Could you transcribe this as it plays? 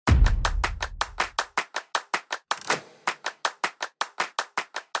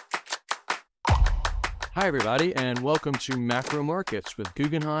Hi, everybody, and welcome to Macro Markets with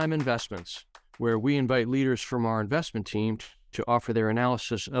Guggenheim Investments, where we invite leaders from our investment team to offer their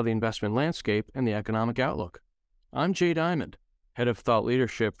analysis of the investment landscape and the economic outlook. I'm Jay Diamond, Head of Thought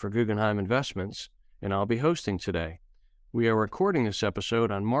Leadership for Guggenheim Investments, and I'll be hosting today. We are recording this episode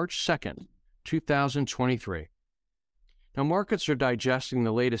on March 2nd, 2023. Now, markets are digesting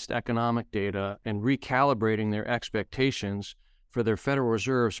the latest economic data and recalibrating their expectations for their Federal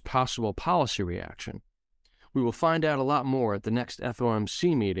Reserve's possible policy reaction. We will find out a lot more at the next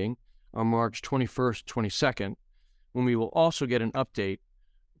FOMC meeting on March 21st, 22nd, when we will also get an update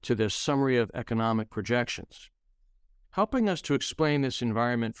to this summary of economic projections. Helping us to explain this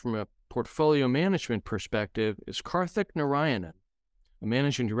environment from a portfolio management perspective is Karthik Narayanan, a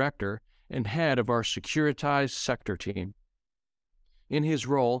managing director and head of our securitized sector team. In his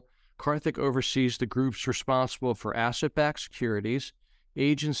role, Karthik oversees the groups responsible for asset-backed securities,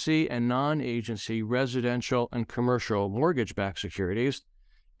 agency and non-agency residential and commercial mortgage-backed securities,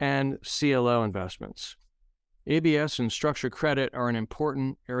 and CLO investments. ABS and structured credit are an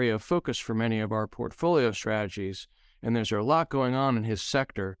important area of focus for many of our portfolio strategies, and there's a lot going on in his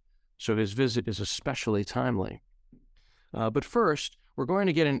sector, so his visit is especially timely. But first, we're going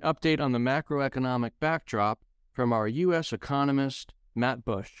to get an update on the macroeconomic backdrop from our U.S. economist, Matt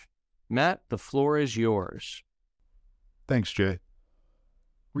Bush. Matt, the floor is yours. Thanks, Jay.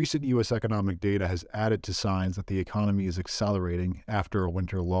 Recent U.S. economic data has added to signs that the economy is accelerating after a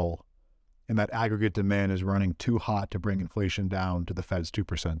winter lull, and that aggregate demand is running too hot to bring inflation down to the Fed's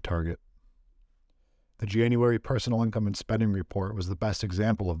 2% target. The January personal income and spending report was the best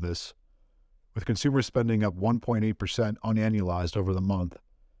example of this, with consumer spending up 1.8% unannualized over the month,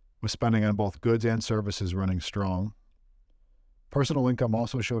 with spending on both goods and services running strong. Personal income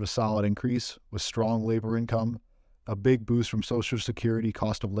also showed a solid increase, with strong labor income, a big boost from Social Security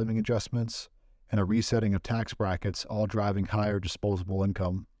cost of living adjustments, and a resetting of tax brackets, all driving higher disposable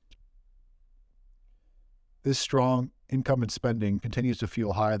income. This strong income and spending continues to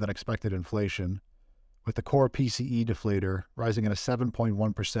fuel higher than expected inflation, with the core PCE deflator rising at a 7.1%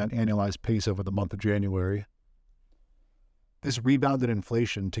 annualized pace over the month of January. This rebounded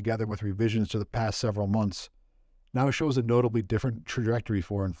inflation, together with revisions to the past several months, now shows a notably different trajectory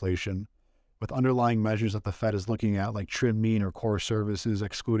for inflation, with underlying measures that the Fed is looking at, like trim mean or core services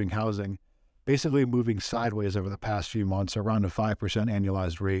excluding housing, basically moving sideways over the past few months around a 5%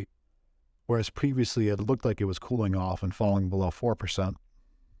 annualized rate, whereas previously it looked like it was cooling off and falling below 4%.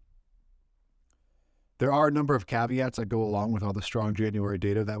 There are a number of caveats that go along with all the strong January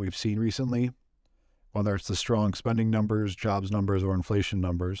data that we've seen recently, whether it's the strong spending numbers, jobs numbers, or inflation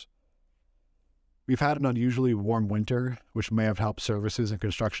numbers. We've had an unusually warm winter, which may have helped services and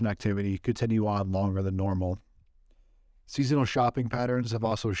construction activity continue on longer than normal. Seasonal shopping patterns have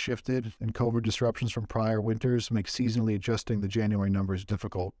also shifted, and COVID disruptions from prior winters make seasonally adjusting the January numbers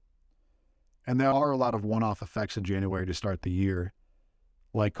difficult. And there are a lot of one-off effects in January to start the year,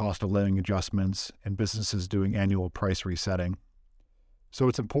 like cost of living adjustments and businesses doing annual price resetting. So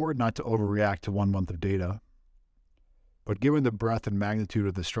it's important not to overreact to 1 month of data. But given the breadth and magnitude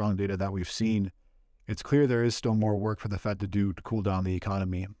of the strong data that we've seen, it's clear there is still more work for the Fed to do to cool down the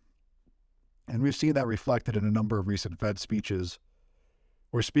economy. And we've seen that reflected in a number of recent Fed speeches,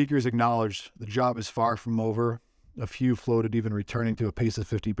 where speakers acknowledged the job is far from over. A few floated even returning to a pace of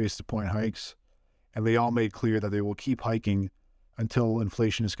 50 basis point hikes, and they all made clear that they will keep hiking until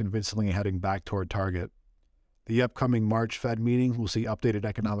inflation is convincingly heading back toward target. The upcoming March Fed meeting will see updated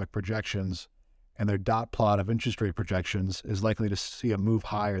economic projections, and their dot plot of interest rate projections is likely to see a move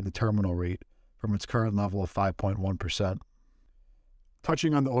higher in the terminal rate from its current level of 5.1%.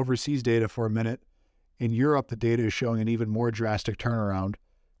 Touching on the overseas data for a minute, in Europe the data is showing an even more drastic turnaround,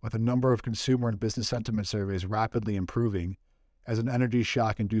 with a number of consumer and business sentiment surveys rapidly improving as an energy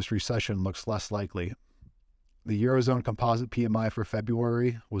shock-induced recession looks less likely. The Eurozone composite PMI for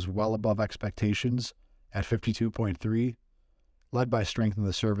February was well above expectations at 52.3, led by strength in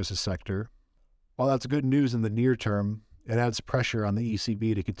the services sector. While that's good news in the near term, it adds pressure on the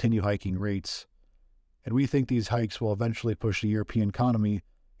ECB to continue hiking rates, and we think these hikes will eventually push the European economy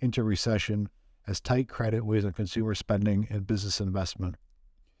into recession as tight credit weighs on consumer spending and business investment.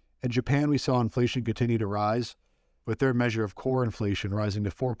 In Japan, we saw inflation continue to rise, with their measure of core inflation rising to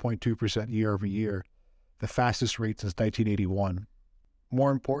 4.2% year over year, the fastest rate since 1981.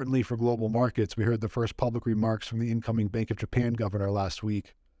 More importantly for global markets, we heard the first public remarks from the incoming Bank of Japan governor last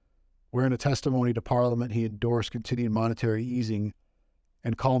week, where in a testimony to Parliament he endorsed continued monetary easing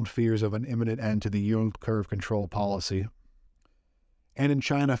and calmed fears of an imminent end to the yield curve control policy. And in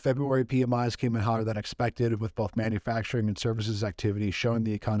China, February PMIs came in higher than expected, with both manufacturing and services activity showing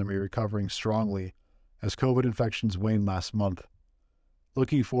the economy recovering strongly as COVID infections waned last month.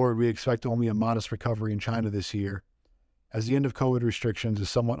 Looking forward, we expect only a modest recovery in China this year, as the end of COVID restrictions is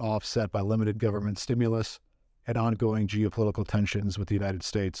somewhat offset by limited government stimulus and ongoing geopolitical tensions with the United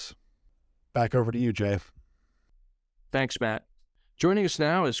States. Back over to you, Jay. Thanks, Matt. Joining us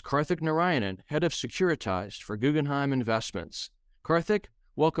now is Karthik Narayanan, Head of Securitized for Guggenheim Investments. Karthik,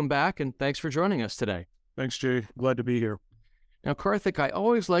 welcome back, and thanks for joining us today. Thanks, Jay. Glad to be here. Now, Karthik, I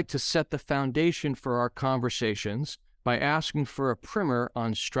always like to set the foundation for our conversations by asking for a primer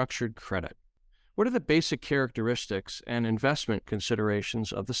on structured credit. What are the basic characteristics and investment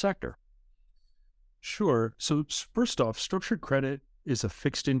considerations of the sector? Sure. So first off, structured credit is a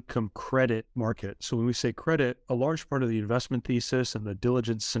fixed income credit market. So when we say credit, a large part of the investment thesis and the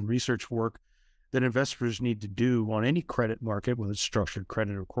diligence and research work that investors need to do on any credit market, whether it's structured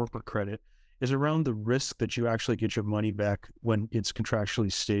credit or corporate credit, is around the risk that you actually get your money back when it's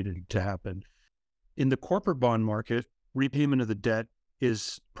contractually stated to happen. In the corporate bond market, repayment of the debt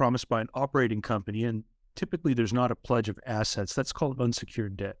is promised by an operating company, and typically there's not a pledge of assets. That's called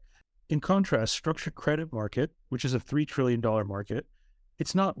unsecured debt. In contrast, structured credit market, which is a $3 trillion market,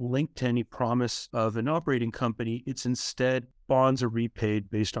 it's not linked to any promise of an operating company. It's instead bonds are repaid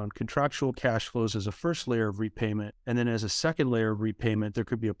based on contractual cash flows as a first layer of repayment. And then as a second layer of repayment, there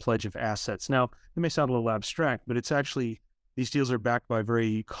could be a pledge of assets. Now, it may sound a little abstract, but it's actually, these deals are backed by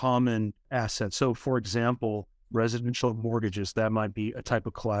very common assets. So for example, residential mortgages, that might be a type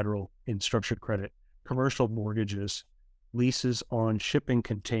of collateral in structured credit. Commercial mortgages, leases on shipping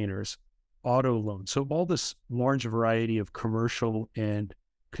containers, auto loans. So all this large variety of commercial and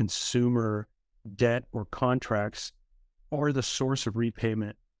consumer debt or contracts are the source of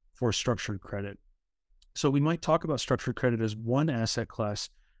repayment for structured credit. So we might talk about structured credit as one asset class,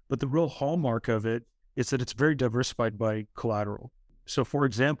 but the real hallmark of it is that it's very diversified by collateral. So for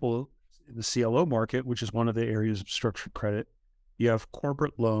example, in the CLO market, which is one of the areas of structured credit, you have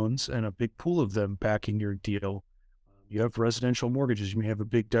corporate loans and a big pool of them backing your deal. You have residential mortgages. You may have a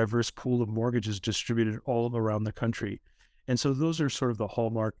big diverse pool of mortgages distributed all around the country. And so those are sort of the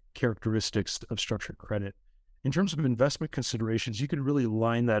hallmark characteristics of structured credit. In terms of investment considerations, you can really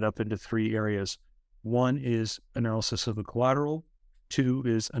line that up into three areas. One is analysis of the collateral, two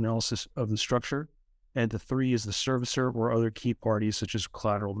is analysis of the structure, and the three is the servicer or other key parties such as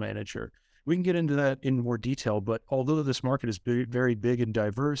collateral manager. We can get into that in more detail, but although this market is very big and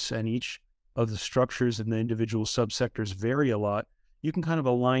diverse and each of the structures and the individual subsectors vary a lot, you can kind of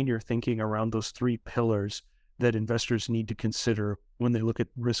align your thinking around those three pillars that investors need to consider when they look at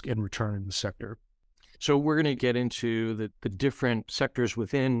risk and return in the sector. So we're going to get into the different sectors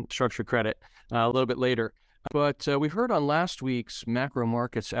within structured credit a little bit later. But we heard on last week's Macro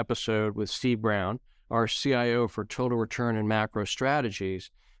Markets episode with Steve Brown, our CIO for Total Return and Macro Strategies,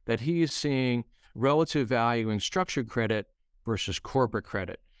 that he is seeing relative value in structured credit versus corporate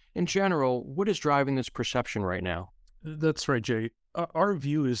credit. In general, what is driving this perception right now? That's right, Jay. Our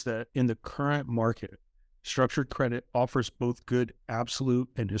view is that in the current market, structured credit offers both good absolute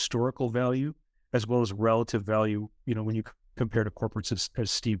and historical value, as well as relative value, when you compare to corporates as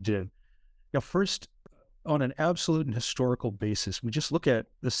Steve did. Now, first, on an absolute and historical basis, we just look at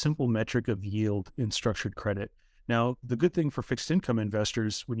the simple metric of yield in structured credit. Now, the good thing for fixed income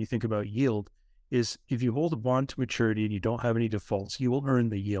investors, when you think about yield, is if you hold a bond to maturity and you don't have any defaults, you will earn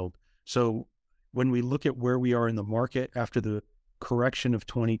the yield. So when we look at where we are in the market after the correction of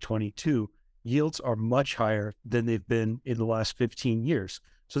 2022, yields are much higher than they've been in the last 15 years.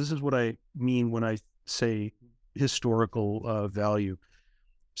 So this is what I mean when I say historical value.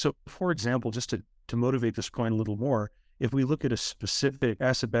 So for example, just to motivate this point a little more, if we look at a specific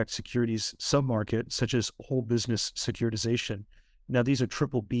asset-backed securities submarket, such as whole business securitization, now these are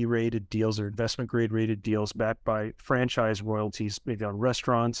BBB rated deals or investment grade rated deals backed by franchise royalties, maybe on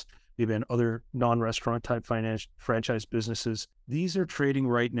restaurants, maybe on other non-restaurant type franchise businesses. These are trading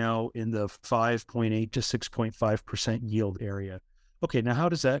right now in the 5.8 to 6.5% yield area. Okay, now how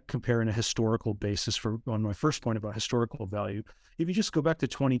does that compare on a historical basis on my first point about historical value? If you just go back to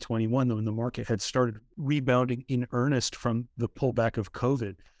 2021, when the market had started rebounding in earnest from the pullback of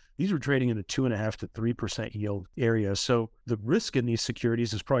COVID, these were trading in the 2.5 to 3% yield area. So the risk in these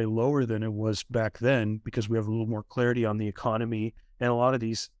securities is probably lower than it was back then because we have a little more clarity on the economy. And a lot of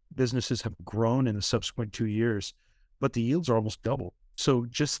these businesses have grown in the subsequent 2 years, but the yields are almost double. So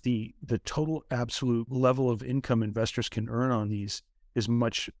just the total absolute level of income investors can earn on these is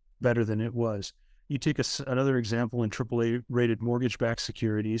much better than it was. You take another example in AAA rated mortgage-backed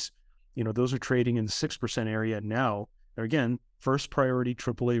securities, those are trading in the 6% area now. Again, first priority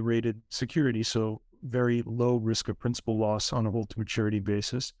AAA rated security, so very low risk of principal loss on a hold to maturity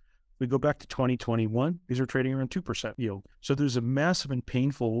basis. We go back to 2021, these are trading around 2% yield. So there's a massive and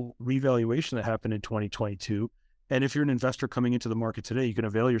painful revaluation that happened in 2022. And if you're an investor coming into the market today, you can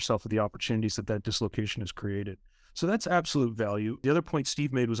avail yourself of the opportunities that that dislocation has created. So that's absolute value. The other point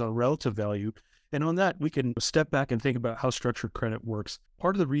Steve made was on relative value. And on that, we can step back and think about how structured credit works.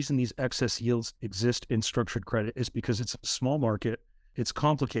 Part of the reason these excess yields exist in structured credit is because it's a small market, it's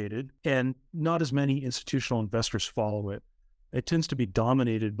complicated, and not as many institutional investors follow it. It tends to be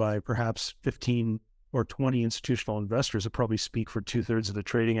dominated by perhaps 15 or 20 institutional investors that probably speak for 2/3 of the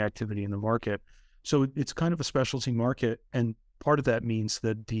trading activity in the market. So it's kind of a specialty market, and part of that means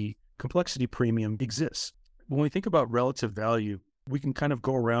that the complexity premium exists. When we think about relative value, we can kind of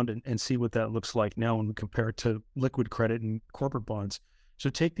go around and see what that looks like now when we compare it to liquid credit and corporate bonds. So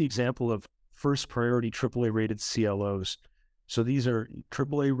take the example of first priority AAA rated CLOs. So these are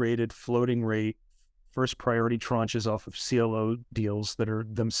AAA rated floating rate first priority tranches off of CLO deals that are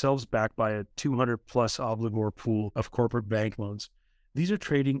themselves backed by a 200 plus obligor pool of corporate bank loans. These are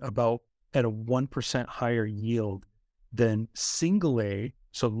trading about at a 1% higher yield than single A,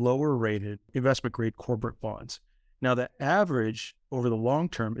 so lower rated investment grade corporate bonds. Now the average over the long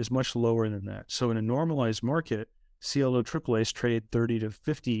term is much lower than that. So in a normalized market, CLO AAAs trade 30 to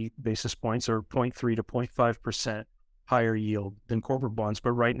 50 basis points or 0.3 to 0.5% higher yield than corporate bonds,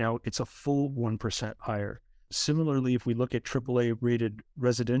 but right now it's a full 1% higher. Similarly, if we look at AAA rated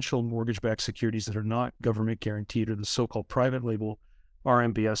residential mortgage-backed securities that are not government guaranteed or the so-called private label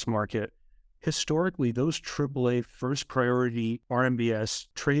RMBS market, historically those AAA first priority RMBS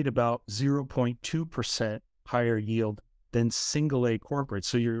trade about 0.2% higher yield than single A corporate.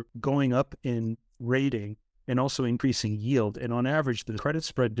 So you're going up in rating and also increasing yield. And on average, the credit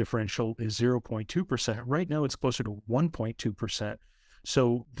spread differential is 0.2%. Right now, it's closer to 1.2%.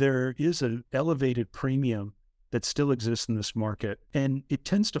 So there is an elevated premium that still exists in this market. And it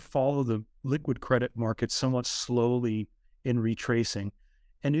tends to follow the liquid credit market somewhat slowly in retracing.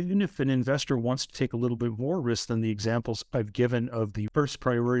 And even if an investor wants to take a little bit more risk than the examples I've given of the first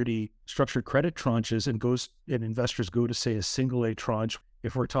priority structured credit tranches and investors go to, say, a single A tranche,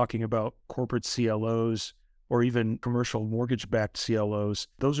 if we're talking about corporate CLOs, or even commercial mortgage-backed CLOs,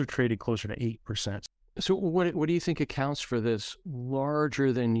 those are traded closer to 8%. So what do you think accounts for this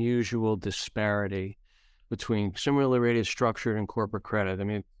larger than usual disparity between similarly rated structured and corporate credit? I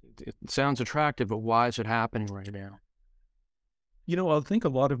mean, it sounds attractive, but why is it happening right now? You know, I think a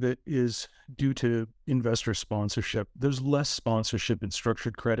lot of it is due to investor sponsorship. There's less sponsorship in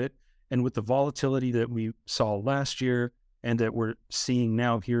structured credit. And with the volatility that we saw last year, and that we're seeing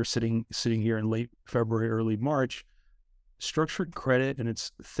now here, sitting here in late February, early March, structured credit and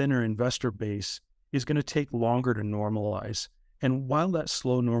its thinner investor base is going to take longer to normalize. And while that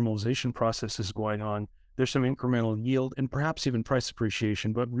slow normalization process is going on, there's some incremental yield and perhaps even price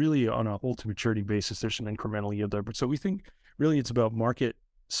appreciation, but really on a hold to maturity basis, there's some incremental yield there. But so we think really it's about market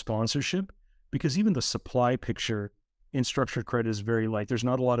sponsorship, because even the supply picture in structured credit is very light. There's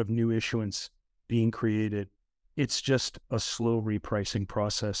not a lot of new issuance being created. It's just a slow repricing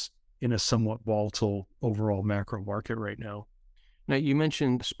process in a somewhat volatile overall macro market right now. Now, you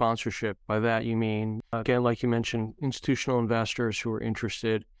mentioned sponsorship. By that, you mean, again, like you mentioned, institutional investors who are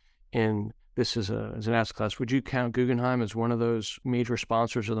interested in this as an asset class. Would you count Guggenheim as one of those major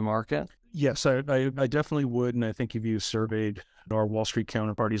sponsors of the market? Yes, I definitely would. And I think if you surveyed our Wall Street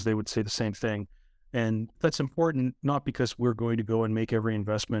counterparties, they would say the same thing. And that's important, not because we're going to go and make every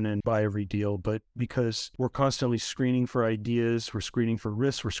investment and buy every deal, but because we're constantly screening for ideas, we're screening for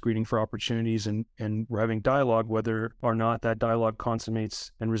risks, we're screening for opportunities, and we're having dialogue, whether or not that dialogue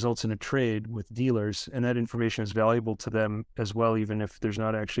consummates and results in a trade with dealers. And that information is valuable to them as well, even if there's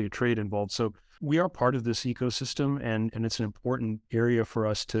not actually a trade involved. So we are part of this ecosystem, and it's an important area for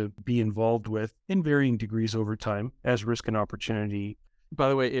us to be involved with in varying degrees over time as risk and opportunity. By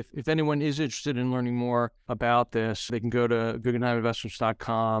the way, if anyone is interested in learning more about this, they can go to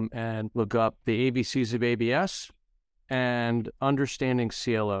GuggenheimInvestments.com and look up the ABCs of ABS and understanding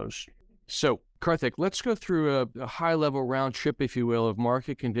CLOs. So, Karthik, let's go through a high-level round trip, if you will, of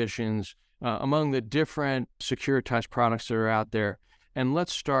market conditions among the different securitized products that are out there. And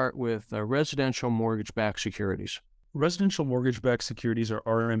let's start with residential mortgage-backed securities. Residential mortgage-backed securities are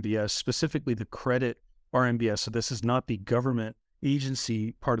RMBS, specifically the credit RMBS. So this is not the government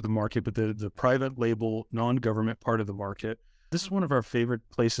agency part of the market, but the private label, non-government part of the market. This is one of our favorite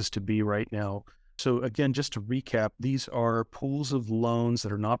places to be right now. So again, just to recap, these are pools of loans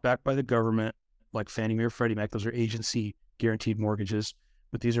that are not backed by the government, like Fannie Mae or Freddie Mac. Those are agency guaranteed mortgages.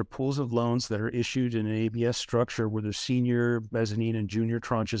 But these are pools of loans that are issued in an ABS structure where there's senior, mezzanine, and junior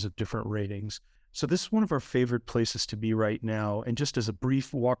tranches of different ratings. So this is one of our favorite places to be right now. And just as a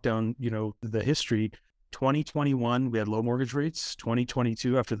brief walk down, the history, 2021, we had low mortgage rates.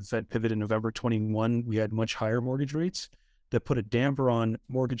 2022, after the Fed pivot in November 21, we had much higher mortgage rates that put a damper on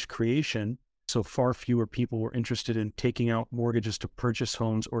mortgage creation. So far fewer people were interested in taking out mortgages to purchase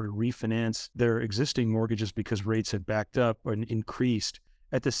homes or to refinance their existing mortgages because rates had backed up and increased.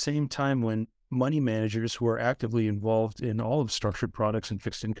 At the same time, when money managers who are actively involved in all of structured products and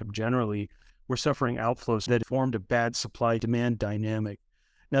fixed income generally were suffering outflows that formed a bad supply-demand dynamic.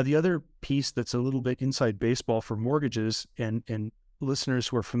 Now, the other piece that's a little bit inside baseball for mortgages, and listeners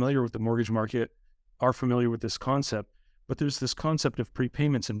who are familiar with the mortgage market are familiar with this concept, but there's this concept of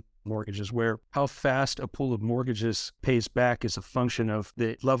prepayments in mortgages where how fast a pool of mortgages pays back is a function of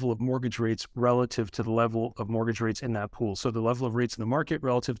the level of mortgage rates relative to the level of mortgage rates in that pool. So the level of rates in the market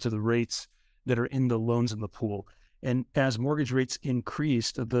relative to the rates that are in the loans in the pool. And as mortgage rates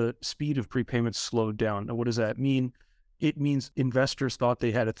increased, the speed of prepayments slowed down. Now, what does that mean? It means investors thought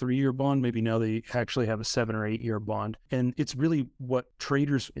they had a 3-year bond. Maybe now they actually have a 7 or 8-year bond. And it's really what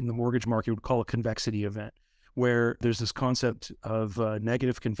traders in the mortgage market would call a convexity event, where there's this concept of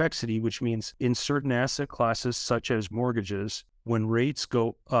negative convexity, which means in certain asset classes, such as mortgages, when rates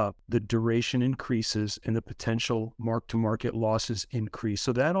go up, the duration increases and the potential mark-to-market losses increase.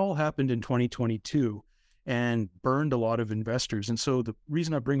 So that all happened in 2022 and burned a lot of investors. And so the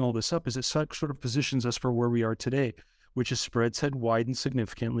reason I bring all this up is it sort of positions us for where we are today, which is spreads had widened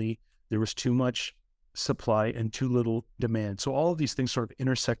significantly. There was too much supply and too little demand. So all of these things sort of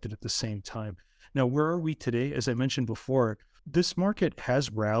intersected at the same time. Now, where are we today? As I mentioned before, this market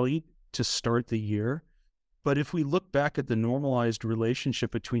has rallied to start the year. But if we look back at the normalized relationship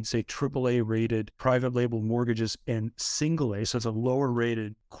between, say, AAA rated private label mortgages and single A, so it's a lower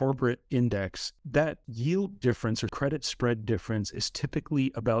rated corporate index, that yield difference or credit spread difference is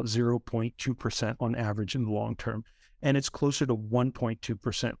typically about 0.2% on average in the long term. And it's closer to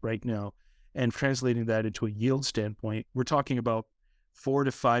 1.2% right now. And translating that into a yield standpoint, we're talking about 4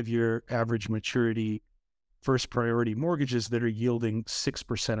 to 5 year average maturity first priority mortgages that are yielding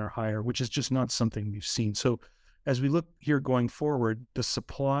 6% or higher, which is just not something we've seen. So as we look here going forward, the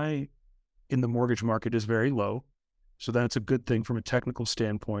supply in the mortgage market is very low. So that's a good thing from a technical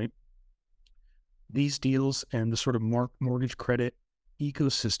standpoint. These deals and the sort of mortgage credit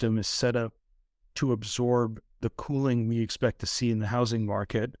ecosystem is set up to absorb the cooling we expect to see in the housing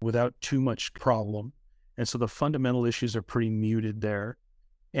market without too much problem. And so the fundamental issues are pretty muted there.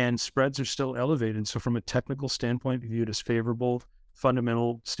 And spreads are still elevated. So from a technical standpoint, we view it as favorable.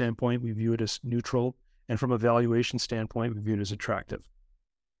 Fundamental standpoint, we view it as neutral. And from a valuation standpoint, we view it as attractive.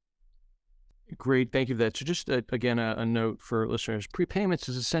 Great. Thank you for that. So just, again, a note for listeners. Prepayments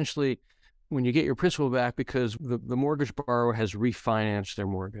is essentially when you get your principal back because the mortgage borrower has refinanced their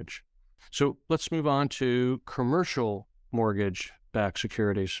mortgage. So let's move on to commercial mortgage-backed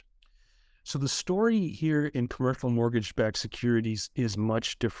securities. So the story here in commercial mortgage-backed securities is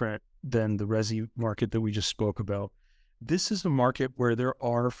much different than the resi market that we just spoke about. This is a market where there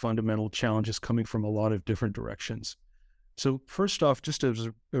are fundamental challenges coming from a lot of different directions. So first off, just as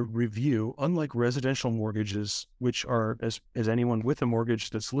a review, unlike residential mortgages, which are, as anyone with a mortgage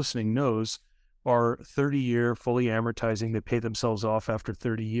that's listening knows, are 30-year, fully amortizing, they pay themselves off after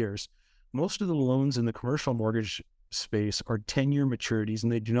 30 years. Most of the loans in the commercial mortgage space are 10-year maturities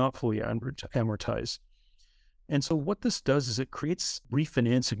and they do not fully amortize. And so what this does is it creates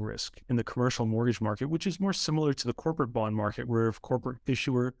refinancing risk in the commercial mortgage market, which is more similar to the corporate bond market, where if corporate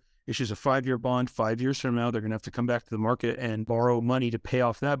issuer issues a 5-year bond, 5 years from now, they're going to have to come back to the market and borrow money to pay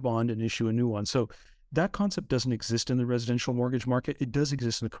off that bond and issue a new one. So that concept doesn't exist in the residential mortgage market. It does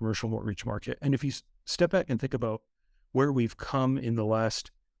exist in the commercial mortgage market. And if you step back and think about where we've come in the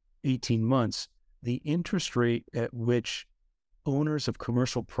last 18 months, the interest rate at which owners of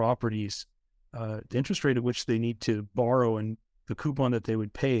commercial properties, the interest rate at which they need to borrow and the coupon that they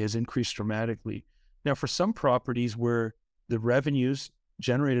would pay has increased dramatically. Now, for some properties where the revenues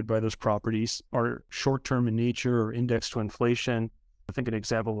generated by those properties are short-term in nature or indexed to inflation, I think an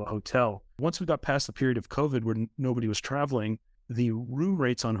example of a hotel. Once we got past the period of COVID where nobody was traveling, the room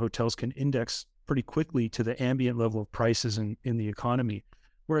rates on hotels can index pretty quickly to the ambient level of prices in the economy.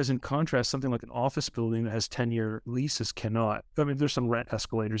 Whereas in contrast, something like an office building that has 10-year leases cannot. I mean, there's some rent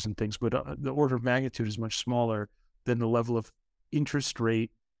escalators and things, but the order of magnitude is much smaller than the level of interest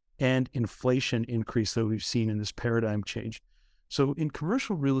rate and inflation increase that we've seen in this paradigm change. So in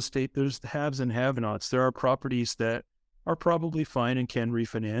commercial real estate, there's the haves and have-nots. There are properties that are probably fine and can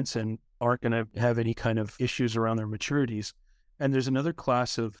refinance and aren't going to have any kind of issues around their maturities. And there's another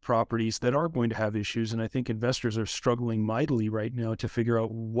class of properties that are going to have issues. And I think investors are struggling mightily right now to figure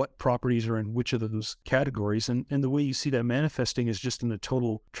out what properties are in which of those categories. And the way you see that manifesting is just in the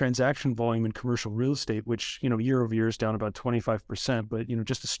total transaction volume in commercial real estate, which, year over year is down about 25%. But,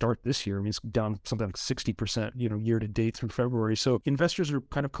 just to start this year, I mean, it's down something like 60%, year to date through February. So investors are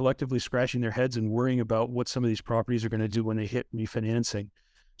kind of collectively scratching their heads and worrying about what some of these properties are going to do when they hit refinancing.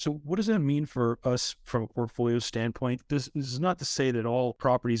 So what does that mean for us from a portfolio standpoint? This is not to say that all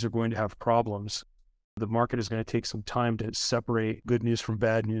properties are going to have problems. The market is going to take some time to separate good news from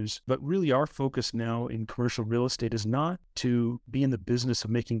bad news. But really our focus now in commercial real estate is not to be in the business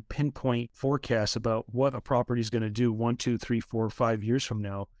of making pinpoint forecasts about what a property is going to do 1, 2, 3, 4, 5 years from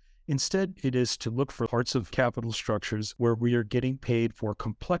now. Instead, it is to look for parts of capital structures where we are getting paid for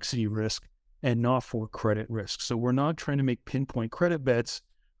complexity risk and not for credit risk. So we're not trying to make pinpoint credit bets.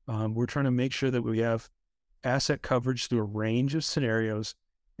 We're trying to make sure that we have asset coverage through a range of scenarios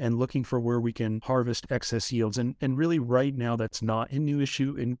and looking for where we can harvest excess yields. And really right now, that's not a new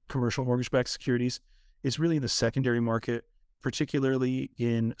issue in commercial mortgage-backed securities. It's really in the secondary market, particularly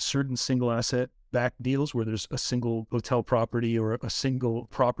in certain single asset backed deals where there's a single hotel property or a single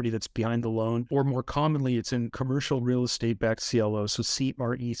property that's behind the loan, or more commonly, it's in commercial real estate backed CLOs, so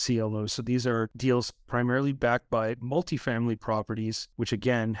CRE CLOs. So these are deals primarily backed by multifamily properties, which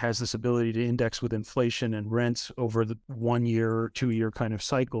again has this ability to index with inflation and rents over the 1 year or 2 year kind of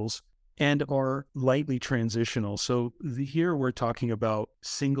cycles, and are lightly transitional. So here we're talking about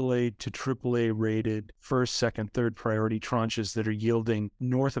single A to triple A rated first, second, third priority tranches that are yielding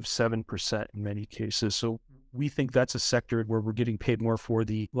north of 7% in many cases. So we think that's a sector where we're getting paid more for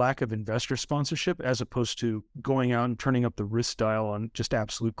the lack of investor sponsorship as opposed to going out and turning up the risk dial on just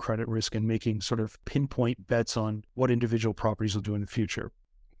absolute credit risk and making sort of pinpoint bets on what individual properties will do in the future.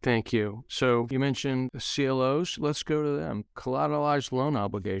 Thank you. So you mentioned CLOs. Let's go to them. Collateralized loan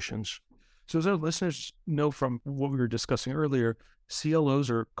obligations. So as our listeners know from what we were discussing earlier, CLOs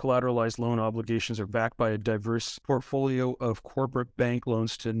or collateralized loan obligations are backed by a diverse portfolio of corporate bank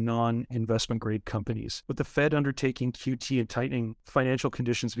loans to non-investment grade companies. With the Fed undertaking QT and tightening financial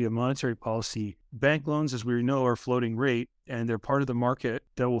conditions via monetary policy, bank loans, as we know, are floating rate, and they're part of the market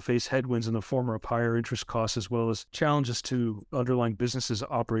that will face headwinds in the form of higher interest costs as well as challenges to underlying businesses'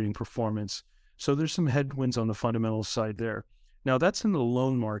 operating performance. So there's some headwinds on the fundamental side there. Now, that's in the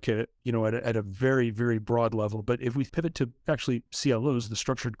loan market, at a very, very broad level. But if we pivot to actually CLOs, the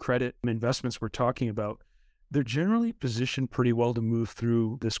structured credit investments we're talking about, they're generally positioned pretty well to move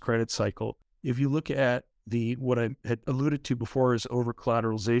through this credit cycle. If you look at what I had alluded to before as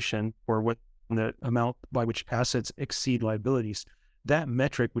over-collateralization, or what the amount by which assets exceed liabilities, that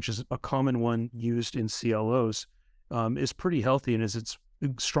metric, which is a common one used in CLOs, is pretty healthy and is as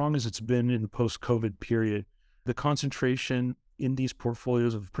strong as it's been in the post-COVID period. The concentration in these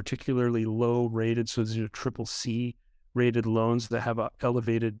portfolios of particularly low rated, so these are triple C rated loans that have an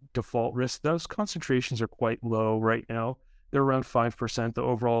elevated default risk, those concentrations are quite low right now. They're around 5%. The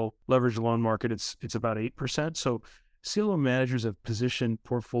overall leveraged loan market, it's about 8%. So CLO managers have positioned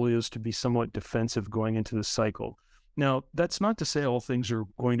portfolios to be somewhat defensive going into the cycle. Now, that's not to say all things are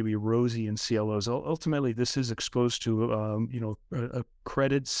going to be rosy in CLOs. Ultimately, this is exposed to a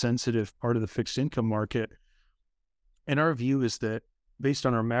credit-sensitive part of the fixed income market. And our view is that based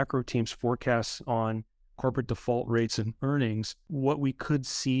on our macro team's forecasts on corporate default rates and earnings, what we could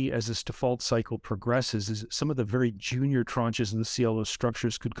see as this default cycle progresses is some of the very junior tranches in the CLO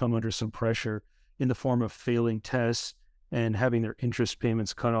structures could come under some pressure in the form of failing tests and having their interest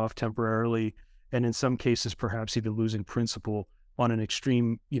payments cut off temporarily, and in some cases, perhaps even losing principal on an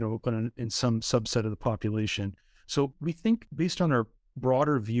extreme, in some subset of the population. So we think based on our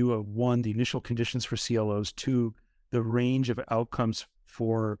broader view of, one, the initial conditions for CLOs, two, the range of outcomes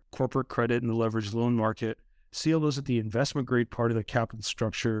for corporate credit in the leveraged loan market, CLOs at the investment grade part of the capital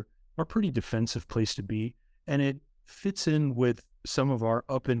structure are a pretty defensive place to be. And it fits in with some of our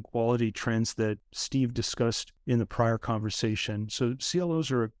up in quality trends that Steve discussed in the prior conversation. So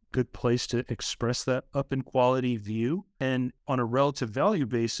CLOs are a good place to express that up in quality view. And on a relative value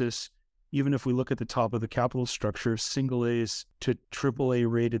basis, even if we look at the top of the capital structure, single A's to triple A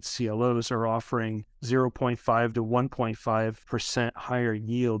rated CLOs are offering 0.5 to 1.5% higher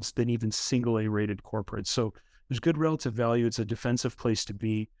yields than even single A rated corporates. So there's good relative value. It's a defensive place to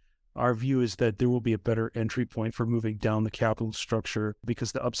be. Our view is that there will be a better entry point for moving down the capital structure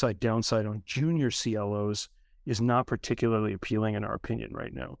because the upside downside on junior CLOs is not particularly appealing in our opinion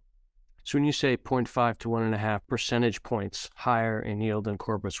right now. So when you say 0.5 to 1.5 percentage points higher in yield than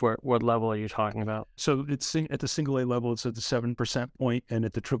corporates, what level are you talking about? So it's at the single A level, it's at the 7% point, and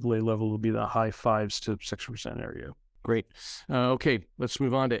at the triple A level will be the high 5s to 6% area. Great. Okay, let's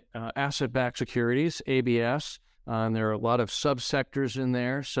move on to asset-backed securities, ABS. And there are a lot of subsectors in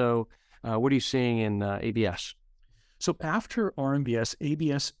there. So what are you seeing in ABS? So after RMBS,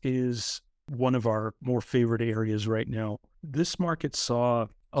 ABS is one of our more favorite areas right now. This market saw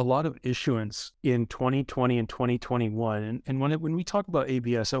a lot of issuance in 2020 and 2021. And when we talk about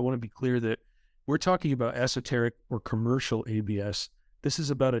ABS, I want to be clear that we're talking about esoteric or commercial ABS. This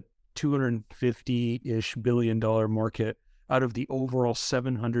is about a $250-ish billion market out of the overall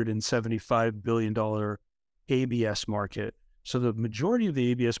 $775 billion ABS market. So the majority of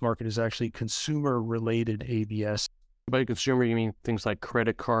the ABS market is actually consumer-related ABS. By consumer, you mean things like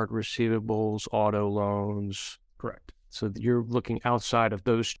credit card receivables, auto loans? Correct. So you're looking outside of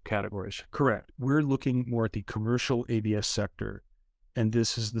those categories? Correct. We're looking more at the commercial ABS sector. And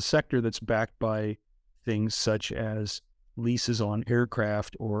this is the sector that's backed by things such as leases on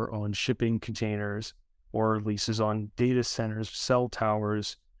aircraft or on shipping containers or leases on data centers, cell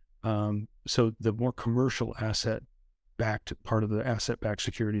towers. So the more commercial asset-backed part of the asset-backed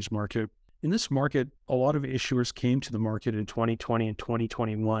securities market. In this market, a lot of issuers came to the market in 2020 and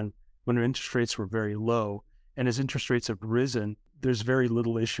 2021 when interest rates were very low. And as interest rates have risen, there's very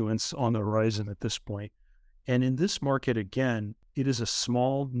little issuance on the horizon at this point. And in this market, again, it is a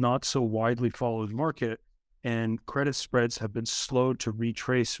small, not so widely followed market, and credit spreads have been slow to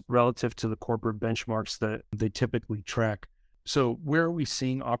retrace relative to the corporate benchmarks that they typically track. So where are we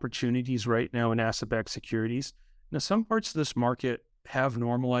seeing opportunities right now in asset-backed securities? Now, some parts of this market have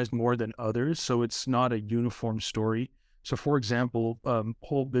normalized more than others, so it's not a uniform story. So for example,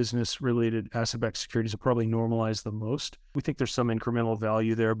 whole business related asset-backed securities have probably normalized the most. We think there's some incremental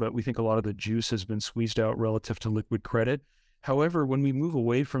value there, but we think a lot of the juice has been squeezed out relative to liquid credit. However, when we move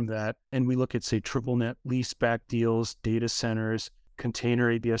away from that and we look at, say, triple net lease-back deals, data centers, container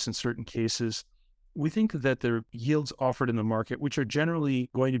ABS in certain cases, we think that the yields offered in the market, which are generally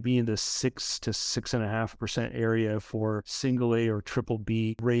going to be in the 6 to 6.5% area for single A or triple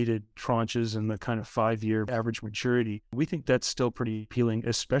B rated tranches and the kind of 5-year average maturity, we think that's still pretty appealing,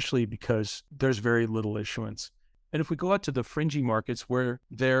 especially because there's very little issuance. And if we go out to the fringy markets where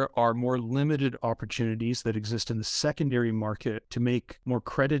there are more limited opportunities that exist in the secondary market to make more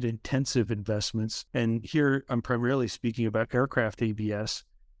credit intensive investments, and here I'm primarily speaking about aircraft ABS,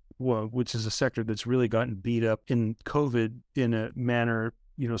 which is a sector that's really gotten beat up in COVID in a manner,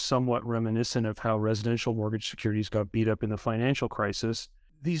 somewhat reminiscent of how residential mortgage securities got beat up in the financial crisis.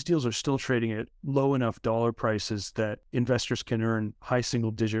 These deals are still trading at low enough dollar prices that investors can earn high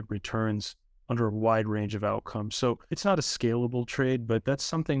single-digit returns under a wide range of outcomes. So it's not a scalable trade, but that's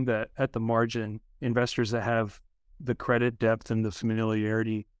something that at the margin, investors that have the credit depth and the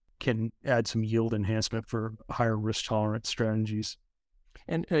familiarity can add some yield enhancement for higher risk tolerance strategies.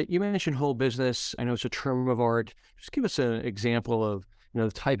 And you mentioned whole business. I know it's a term of art. Just give us an example of the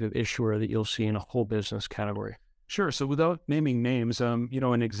type of issuer that you'll see in a whole business category. Sure. So without naming names, an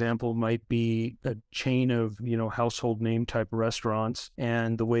example might be a chain of, household name type restaurants.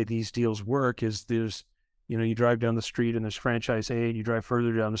 And the way these deals work is there's, you drive down the street and there's franchise A, and you drive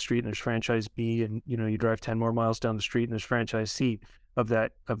further down the street and there's franchise B, and, you drive 10 more miles down the street and there's franchise C of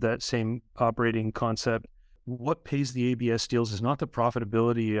that same operating concept. What pays the ABS deals is not the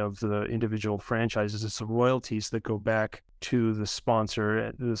profitability of the individual franchises, it's the royalties that go back to the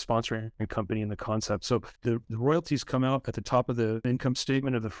sponsor, the sponsoring company, and the concept. So the royalties come out at the top of the income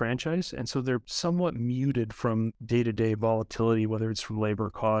statement of the franchise, and so they're somewhat muted from day-to-day volatility, whether it's from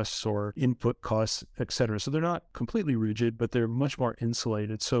labor costs or input costs, et cetera. So they're not completely rigid, but they're much more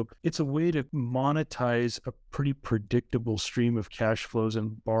insulated. So it's a way to monetize a pretty predictable stream of cash flows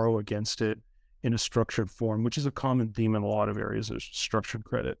and borrow against it in a structured form, which is a common theme in a lot of areas of structured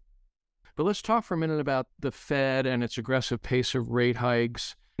credit. But let's talk for a minute about the Fed and its aggressive pace of rate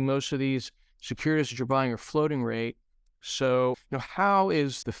hikes. Most of these securities that you're buying are floating rate. So, how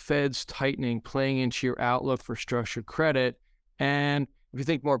is the Fed's tightening playing into your outlook for structured credit? And if you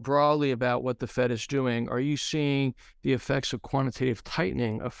think more broadly about what the Fed is doing, are you seeing the effects of quantitative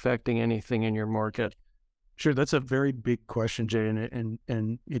tightening affecting anything in your market? Sure, that's a very big question, Jay,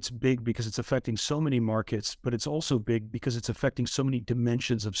 and it's big because it's affecting so many markets, but it's also big because it's affecting so many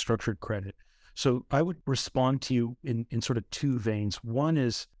dimensions of structured credit. So I would respond to you in sort of two veins. One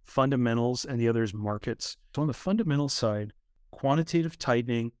is fundamentals and the other is markets. So on the fundamental side, quantitative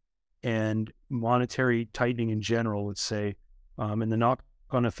tightening and monetary tightening in general, let's say, and the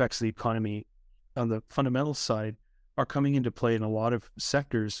knock-on effects of the economy on the fundamental side are coming into play in a lot of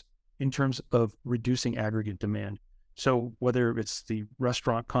sectors in terms of reducing aggregate demand. So whether it's the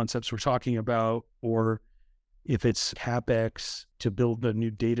restaurant concepts we're talking about, or if it's CapEx to build a new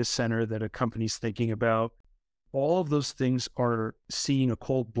data center that a company's thinking about, all of those things are seeing a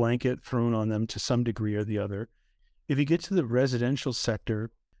cold blanket thrown on them to some degree or the other. If you get to the residential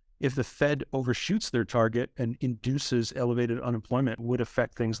sector, if the Fed overshoots their target and induces elevated unemployment, it would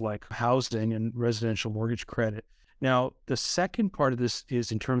affect things like housing and residential mortgage credit. Now, the second part of this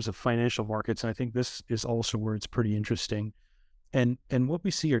is in terms of financial markets, and I think this is also where it's pretty interesting. And what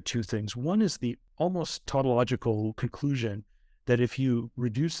we see are two things. One is the almost tautological conclusion that if you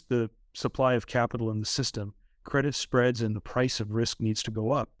reduce the supply of capital in the system, credit spreads and the price of risk needs to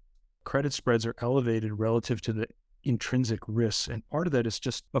go up. Credit spreads are elevated relative to the intrinsic risks, and part of that is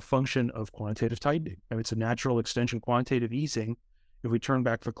just a function of quantitative tightening. I mean, it's a natural extension, quantitative easing. If we turn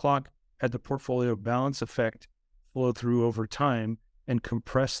back the clock, had the portfolio balance effect flow through over time and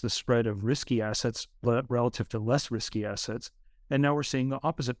compress the spread of risky assets relative to less risky assets. And now we're seeing the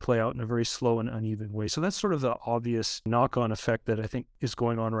opposite play out in a very slow and uneven way. So that's sort of the obvious knock-on effect that I think is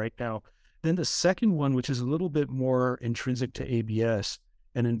going on right now. Then the second one, which is a little bit more intrinsic to ABS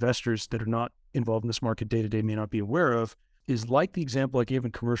and investors that are not involved in this market day-to-day may not be aware of, is like the example I gave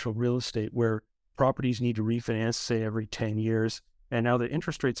in commercial real estate, where properties need to refinance, say, every 10 years. And now that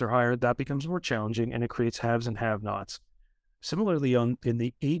interest rates are higher, that becomes more challenging and it creates haves and have-nots. Similarly, in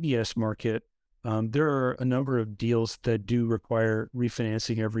the ABS market, there are a number of deals that do require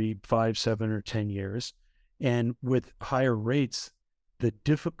refinancing every 5, 7, or 10 years. And with higher rates, the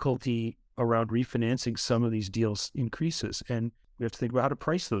difficulty around refinancing some of these deals increases. And we have to think about how to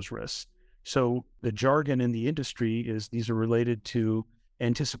price those risks. So the jargon in the industry is these are related to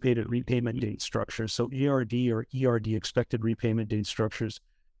anticipated repayment date structures. So ARD or ERD, expected repayment date structures,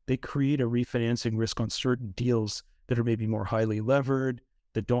 they create a refinancing risk on certain deals that are maybe more highly levered,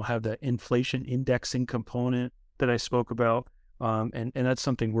 that don't have that inflation indexing component that I spoke about. And that's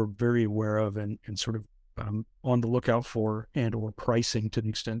something we're very aware of and sort of on the lookout for and or pricing to the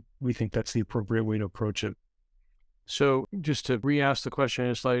extent we think that's the appropriate way to approach it. So just to re-ask the question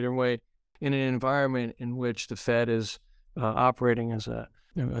in a slightly different way, in an environment in which the Fed is operating as a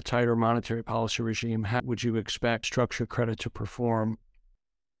tighter monetary policy regime, how would you expect structured credit to perform?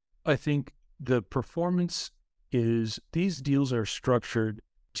 I think the performance is these deals are structured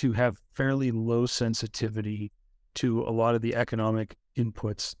to have fairly low sensitivity to a lot of the economic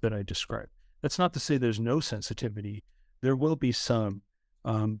inputs that I described. That's not to say there's no sensitivity. There will be some.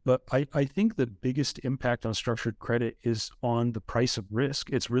 But I think the biggest impact on structured credit is on the price of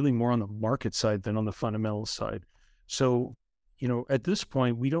risk. It's really more on the market side than on the fundamental side. So, at this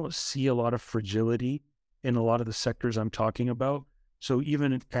point, we don't see a lot of fragility in a lot of the sectors I'm talking about. So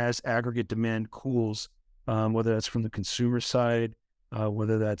even as aggregate demand cools, whether that's from the consumer side,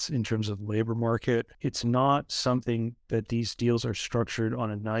 whether that's in terms of labor market, it's not something that these deals are structured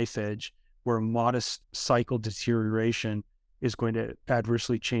on a knife edge where a modest cycle deterioration is going to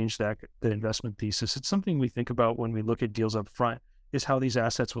adversely change the investment thesis. It's something we think about when we look at deals up front, is how these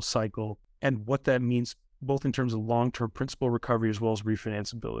assets will cycle and what that means, both in terms of long-term principal recovery as well as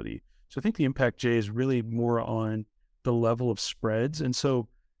refinanceability. So I think the impact, Jay, is really more on the level of spreads. And so,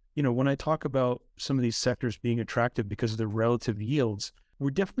 when I talk about some of these sectors being attractive because of their relative yields,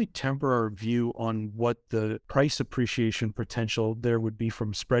 we definitely temper our view on what the price appreciation potential there would be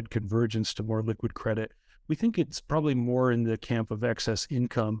from spread convergence to more liquid credit. We think it's probably more in the camp of excess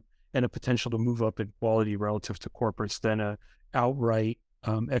income and a potential to move up in quality relative to corporates than a outright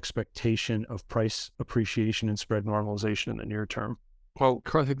expectation of price appreciation and spread normalization in the near term. Well,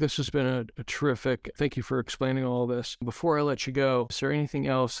 Karthik, this has been a terrific. Thank you for explaining all this. Before I let you go, is there anything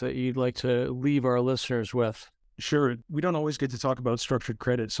else that you'd like to leave our listeners with? Sure. We don't always get to talk about structured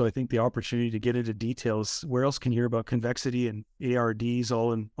credit, so I think the opportunity to get into details, where else can you hear about convexity and ARDs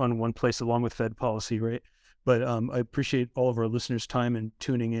all on one place along with Fed policy, right? But I appreciate all of our listeners' time and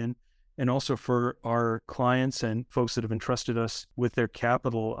tuning in. And also for our clients and folks that have entrusted us with their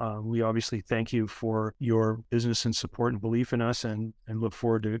capital, we obviously thank you for your business and support and belief in us and look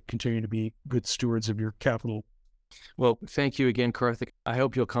forward to continuing to be good stewards of your capital. Well, thank you again, Karthik. I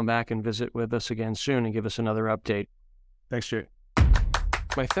hope you'll come back and visit with us again soon and give us another update. Thanks, Jay.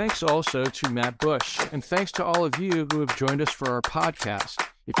 My thanks also to Matt Bush, and thanks to all of you who have joined us for our podcast.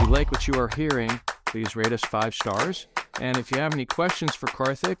 If you like what you are hearing, please rate us 5 stars. And if you have any questions for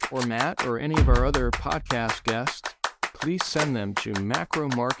Karthik or Matt or any of our other podcast guests, please send them to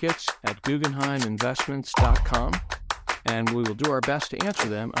macromarkets@guggenheiminvestments.com, and we will do our best to answer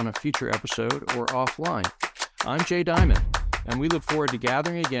them on a future episode or offline. I'm Jay Diamond, and we look forward to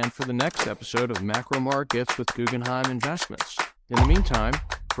gathering again for the next episode of Macro Markets with Guggenheim Investments. In the meantime,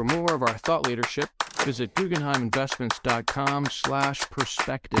 for more of our thought leadership, visit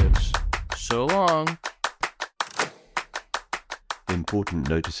guggenheiminvestments.com/perspectives. So long. Important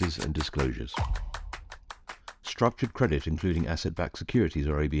notices and disclosures. Structured credit, including asset-backed securities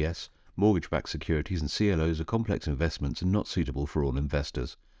or ABS, mortgage-backed securities and CLOs are complex investments and not suitable for all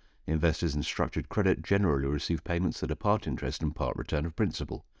investors. Investors in structured credit generally receive payments that are part interest and part return of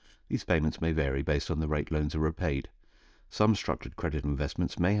principal. These payments may vary based on the rate loans are repaid. Some structured credit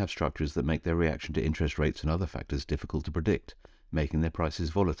investments may have structures that make their reaction to interest rates and other factors difficult to predict, making their prices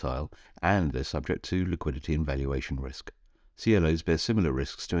volatile, and they're subject to liquidity and valuation risk. CLOs bear similar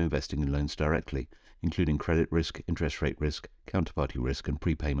risks to investing in loans directly, including credit risk, interest rate risk, counterparty risk, and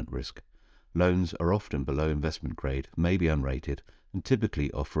prepayment risk. Loans are often below investment grade, may be unrated, and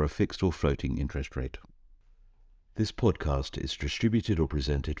typically offer a fixed or floating interest rate. This podcast is distributed or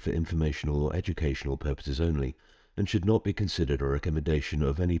presented for informational or educational purposes only, and should not be considered a recommendation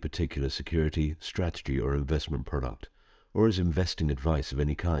of any particular security, strategy, or investment product, or as investing advice of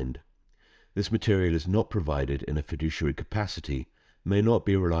any kind. This material is not provided in a fiduciary capacity, may not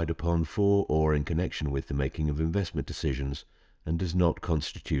be relied upon for or in connection with the making of investment decisions, and does not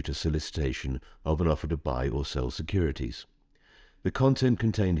constitute a solicitation of an offer to buy or sell securities. The content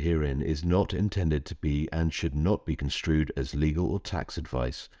contained herein is not intended to be and should not be construed as legal or tax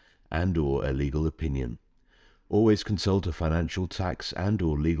advice and/or a legal opinion. Always consult a financial, tax,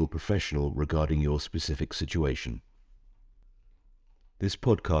 and/or legal professional regarding your specific situation. This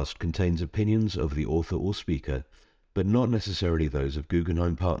podcast contains opinions of the author or speaker, but not necessarily those of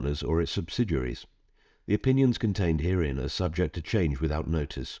Guggenheim Partners or its subsidiaries. The opinions contained herein are subject to change without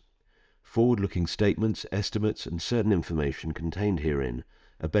notice. Forward-looking statements, estimates, and certain information contained herein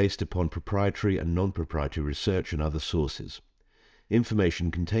are based upon proprietary and non-proprietary research and other sources.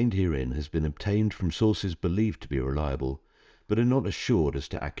 Information contained herein has been obtained from sources believed to be reliable, but are not assured as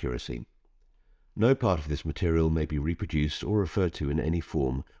to accuracy. No part of this material may be reproduced or referred to in any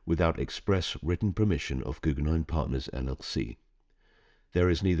form without express written permission of Guggenheim Partners LLC. There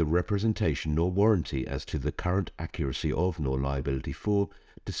is neither representation nor warranty as to the current accuracy of nor liability for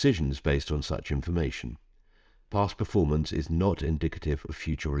decisions based on such information. Past performance is not indicative of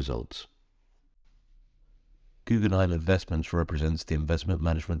future results. Guggenheim Investments represents the investment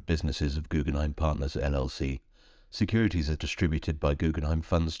management businesses of Guggenheim Partners LLC. Securities are distributed by Guggenheim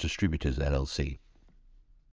Funds Distributors LLC.